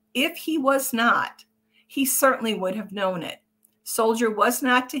sober. If he was not, he certainly would have known it. Soldier was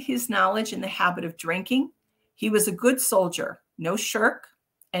not, to his knowledge, in the habit of drinking. He was a good soldier, no shirk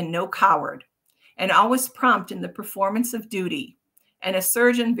and no coward, and always prompt in the performance of duty. And a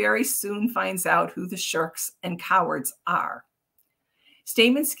surgeon very soon finds out who the shirks and cowards are.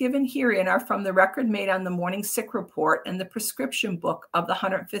 Statements given herein are from the record made on the morning sick report and the prescription book of the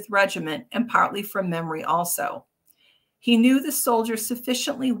 105th Regiment, and partly from memory also. He knew the soldier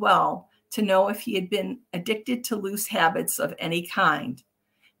sufficiently well to know if he had been addicted to loose habits of any kind.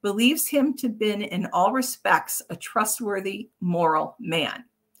 Believes him to have been in all respects a trustworthy, moral man.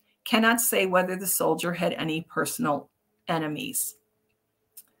 Cannot say whether the soldier had any personal enemies.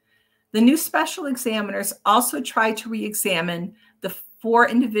 The new special examiners also tried to re-examine the 4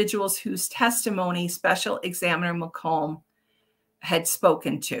 individuals whose testimony Special Examiner McComb had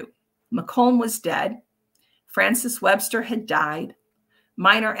spoken to. McComb was dead. Francis Webster had died.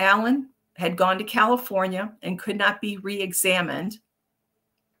 Minor Allen had gone to California and could not be re-examined.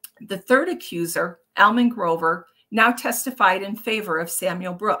 The third accuser, Almon Grover, now testified in favor of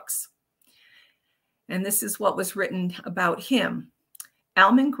Samuel Brooks. And this is what was written about him.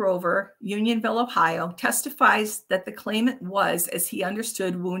 Almon Grover, Unionville, Ohio, testifies that the claimant was, as he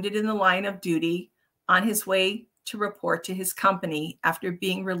understood, wounded in the line of duty on his way to report to his company after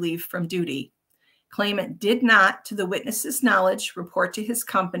being relieved from duty. Claimant did not, to the witness's knowledge, report to his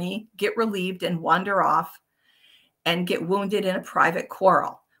company, get relieved and wander off and get wounded in a private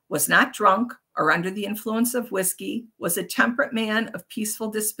quarrel, was not drunk or under the influence of whiskey, was a temperate man of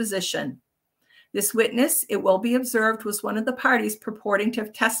peaceful disposition. This witness, it will be observed, was one of the parties purporting to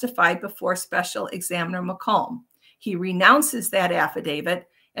have testified before Special Examiner McComb. He renounces that affidavit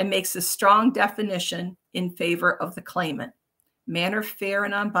and makes a strong definition in favor of the claimant. Manner fair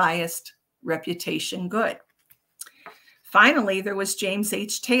and unbiased, reputation good. Finally, there was James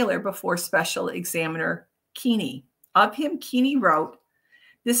H. Taylor before Special Examiner Keeney. Of him, Keeney wrote,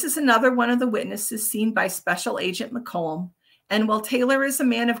 "This is another one of the witnesses seen by Special Agent McComb, and while Taylor is a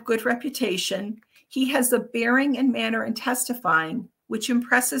man of good reputation, he has a bearing and manner in testifying which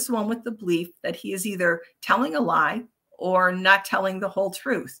impresses one with the belief that he is either telling a lie or not telling the whole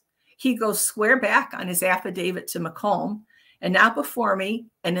truth. He goes square back on his affidavit to McComb, and now before me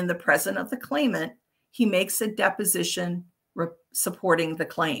and in the presence of the claimant, he makes a deposition supporting the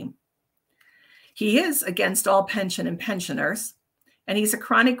claim. He is against all pension and pensioners, and he's a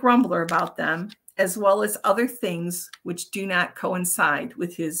chronic grumbler about them, as well as other things which do not coincide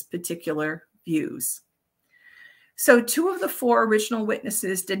with his particular views." So 2 of the 4 original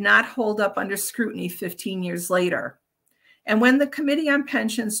witnesses did not hold up under scrutiny 15 years later. And when the Committee on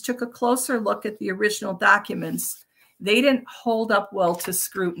Pensions took a closer look at the original documents, they didn't hold up well to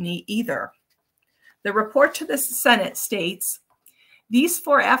scrutiny either. The report to the Senate states, "These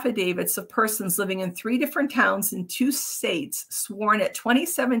 4 affidavits of persons living in 3 different towns in 2 states, sworn at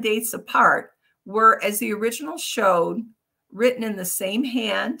 27 dates apart, were, as the original showed, written in the same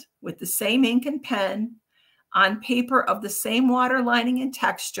hand, with the same ink and pen, on paper of the same water lining and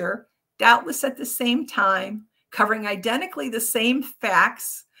texture, doubtless at the same time, covering identically the same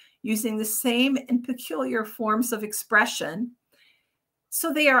facts, using the same and peculiar forms of expression.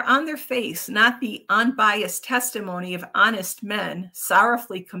 So they are on their face, not the unbiased testimony of honest men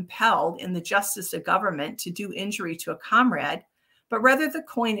sorrowfully compelled in the justice of government to do injury to a comrade, but rather the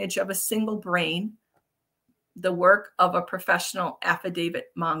coinage of a single brain, the work of a professional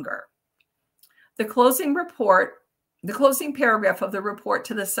affidavit monger." The closing paragraph of the report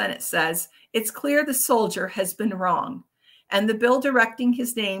to the Senate says, "It's clear the soldier has been wrong, and the bill directing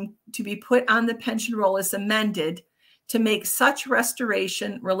his name to be put on the pension roll is amended to make such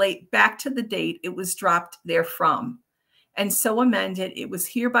restoration relate back to the date it was dropped therefrom. And so amended, it was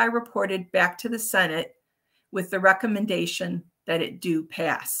hereby reported back to the Senate with the recommendation that it do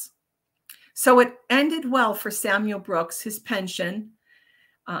pass." So it ended well for Samuel Brooks. His pension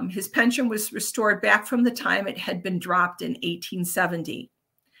was restored back from the time it had been dropped in 1870.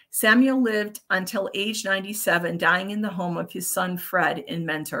 Samuel lived until age 97, dying in the home of his son Fred in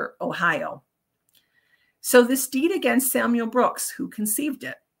Mentor, Ohio. So this deed against Samuel Brooks, who conceived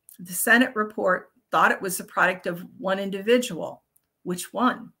it? The Senate report thought it was a product of one individual. Which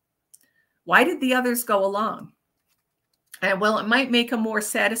one? Why did the others go along? And well, it might make a more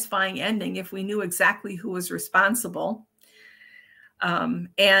satisfying ending if we knew exactly who was responsible.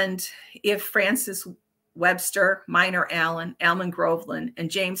 And if Francis Webster, Minor Allen, Almon Groveland,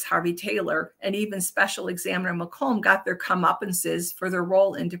 and James Harvey Taylor, and even Special Examiner McComb got their comeuppances for their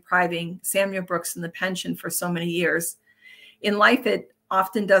role in depriving Samuel Brooks in the pension for so many years, in life it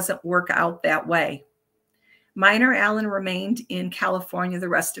often doesn't work out that way. Minor Allen remained in California the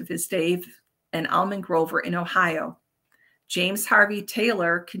rest of his days, and Almon Grover in Ohio. James Harvey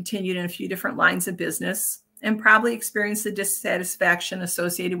Taylor continued in a few different lines of business and probably experienced the dissatisfaction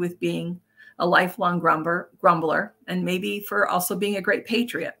associated with being a lifelong grumbler, and maybe for also being a great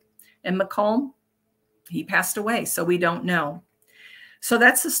patriot. And McComb, he passed away, so we don't know. So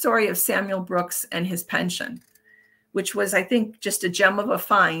that's the story of Samuel Brooks and his pension, which was, I think, just a gem of a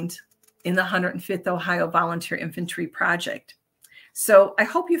find in the 105th Ohio Volunteer Infantry Project. So I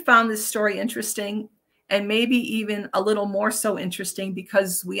hope you found this story interesting, and maybe even a little more so interesting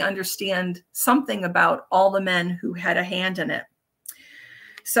because we understand something about all the men who had a hand in it.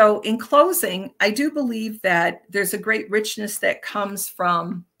 So in closing, I do believe that there's a great richness that comes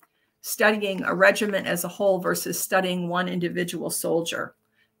from studying a regiment as a whole versus studying one individual soldier.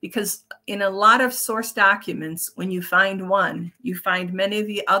 Because in a lot of source documents, when you find one, you find many of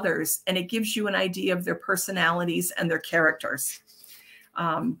the others, and it gives you an idea of their personalities and their characters.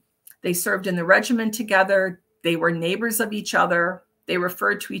 They served in the regiment together. They were neighbors of each other. They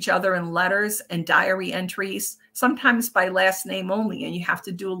referred to each other in letters and diary entries, sometimes by last name only, and you have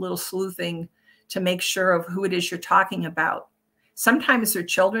to do a little sleuthing to make sure of who it is you're talking about. Sometimes their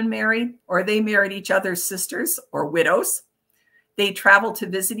children married, or they married each other's sisters or widows. They traveled to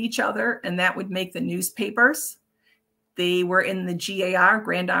visit each other, and that would make the newspapers. They were in the GAR,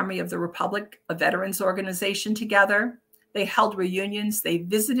 Grand Army of the Republic, a veterans organization, together. They held reunions. They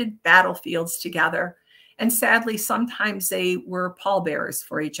visited battlefields together. And sadly, sometimes they were pallbearers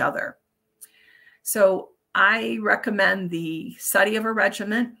for each other. So I recommend the study of a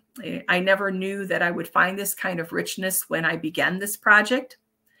regiment. I never knew that I would find this kind of richness when I began this project.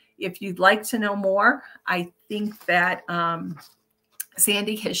 If you'd like to know more, I think that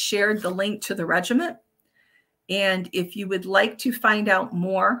Sandy has shared the link to the regiment. And if you would like to find out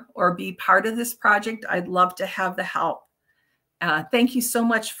more or be part of this project, I'd love to have the help. Thank you so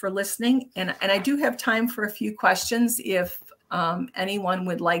much for listening. And I do have time for a few questions if anyone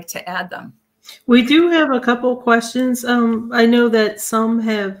would like to add them. We do have a couple of questions. I know that some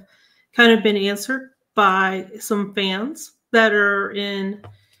have kind of been answered by some fans that are in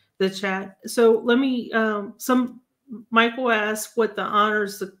the chat. So let me, Michael asked what the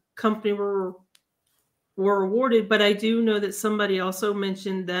honors the company were awarded, but I do know that somebody also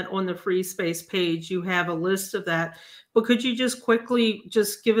mentioned that on the free space page, you have a list of that. But could you just quickly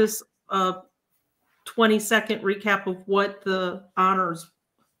just give us a 20-second recap of what the honors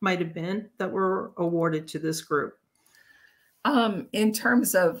might have been that were awarded to this group? In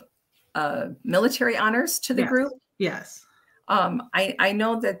terms of military honors to the group? Yes. I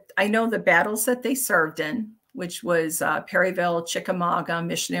know the battles that they served in, which was Perryville, Chickamauga,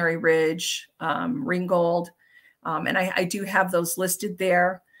 Missionary Ridge, Ringgold. And I do have those listed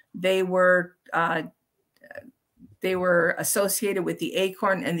there. They were associated with the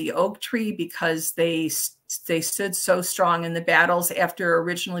acorn and the oak tree because they stood so strong in the battles after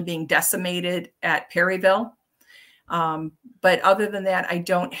originally being decimated at Perryville. But other than that, I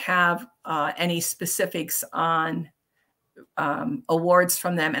don't have any specifics on awards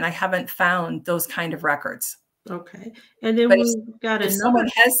from them, and I haven't found those kind of records. Okay. And then we've got if someone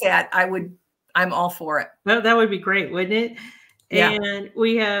has that, I'm all for it. Well, that would be great, wouldn't it? Yeah. And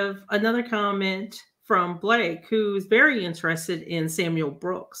we have another comment from Blake, who's very interested in Samuel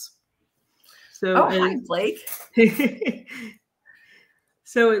Brooks. So, hi, Blake.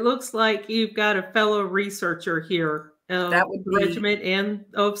 So it looks like you've got a fellow researcher here of the regiment and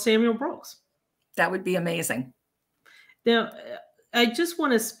of Samuel Brooks. That would be amazing. Now, I just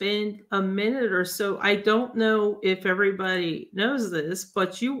want to spend a minute or so. I don't know if everybody knows this,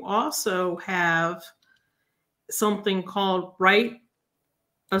 but you also have something called Write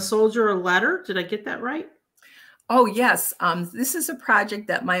a Soldier a Letter. Did I get that right? Oh, yes. This is a project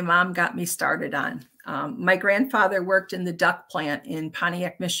that my mom got me started on. My grandfather worked in the duck plant in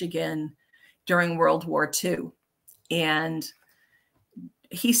Pontiac, Michigan during World War II. And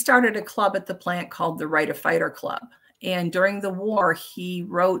he started a club at the plant called the Write a Fighter Club. And during the war, he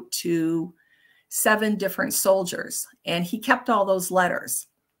wrote to 7 different soldiers, and he kept all those letters.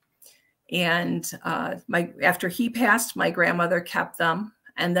 And after he passed, my grandmother kept them,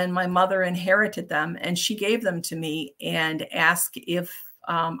 and then my mother inherited them, and she gave them to me and asked if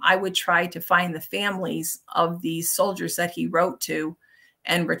I would try to find the families of these soldiers that he wrote to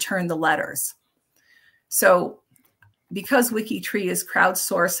and return the letters. So because WikiTree is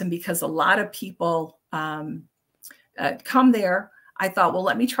crowdsourced and because a lot of people come there, I thought, well,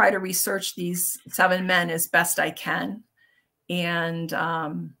 let me try to research these 7 men as best I can. And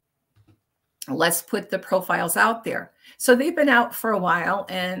let's put the profiles out there. So they've been out for a while,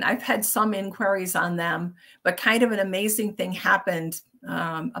 and I've had some inquiries on them, but kind of an amazing thing happened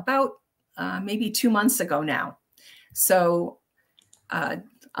about maybe 2 months ago now. So a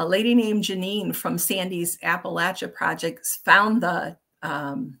lady named Janine from Sandy's Appalachia Project found the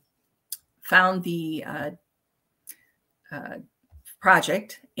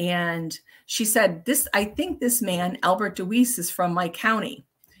project, and she said, I think this man, Albert DeWeese, is from my county.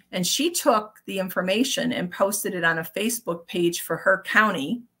 And she took the information and posted it on a Facebook page for her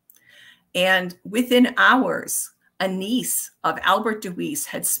county. And within hours, a niece of Albert DeWeese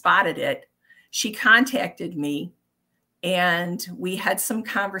had spotted it. She contacted me, and we had some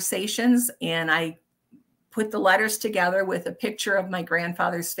conversations, and I put the letters together with a picture of my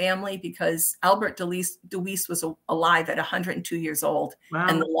grandfather's family, because Albert DeWeese was alive at 102 years old. Wow.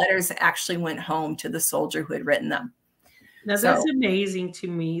 And the letters actually went home to the soldier who had written them. Now, that's amazing to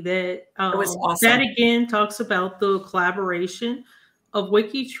me that it was awesome. That again talks about the collaboration of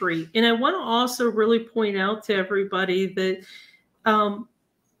WikiTree. And I want to also really point out to everybody that Cathryn,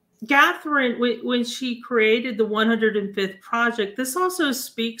 when she created the 105th Project, this also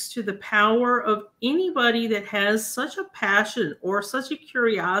speaks to the power of anybody that has such a passion or such a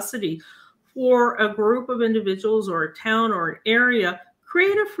curiosity for a group of individuals or a town or an area.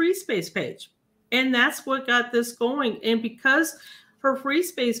 Create a free space page. And that's what got this going. And because her free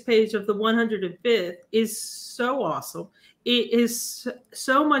space page of the 105th is so awesome, it is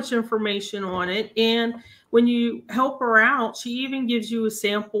so much information on it. And when you help her out, she even gives you a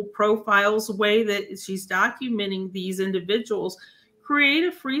sample profiles way that she's documenting these individuals. Create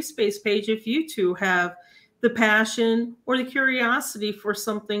a free space page if you too have the passion or the curiosity for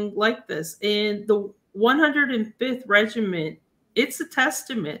something like this. And the 105th Regiment, it's a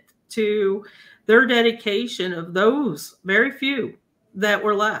testament to their dedication of those very few that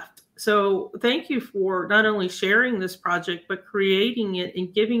were left. So thank you for not only sharing this project, but creating it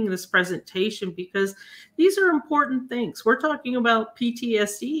and giving this presentation, because these are important things. We're talking about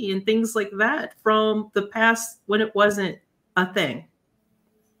PTSD and things like that from the past when it wasn't a thing.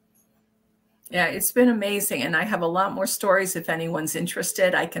 Yeah, it's been amazing. And I have a lot more stories. If anyone's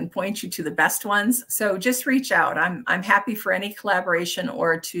interested, I can point you to the best ones. So just reach out. I'm happy for any collaboration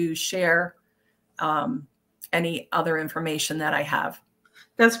or to share any other information that I have.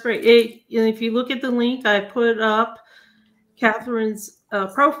 That's great. If you look at the link, I put up Cathryn's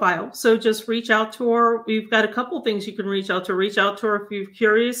profile. So just reach out to her. We've got a couple things you can reach out to. Reach out to her if you're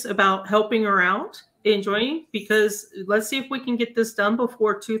curious about helping her out, enjoying, because let's see if we can get this done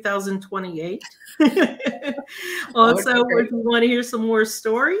before 2028. Also, if you want to hear some more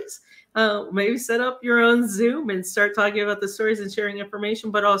stories, maybe set up your own Zoom and start talking about the stories and sharing information,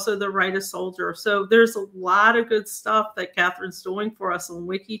 but also the Write a Soldier. So there's a lot of good stuff that Cathryn's doing for us on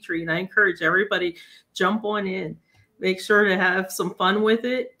WikiTree, and I encourage everybody, jump on in. Make sure to have some fun with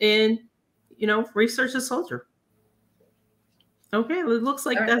it and, you know, research a soldier. Okay, it looks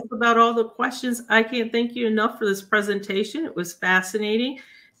like that's about all the questions. I can't thank you enough for this presentation. It was fascinating.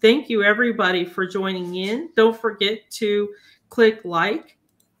 Thank you, everybody, for joining in. Don't forget to click like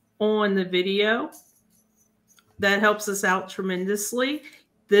on the video. That helps us out tremendously.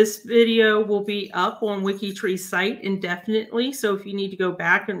 This video will be up on WikiTree's site indefinitely. So if you need to go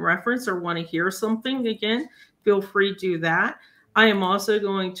back and reference or want to hear something again, feel free to do that. I am also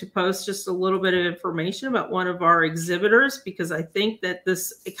going to post just a little bit of information about one of our exhibitors, because I think that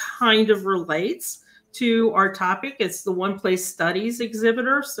this kind of relates to our topic. It's the One Place Studies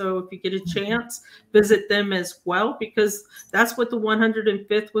exhibitor. So if you get a chance, visit them as well, because that's what the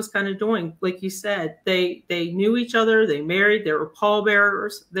 105th was kind of doing. Like you said, they knew each other, they married, they were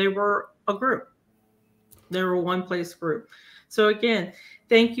pallbearers, they were a group. They were a one place group. So again,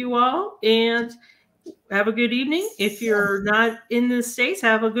 thank you all, and have a good evening. If you're not in the States,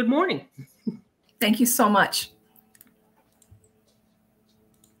 have a good morning. Thank you so much.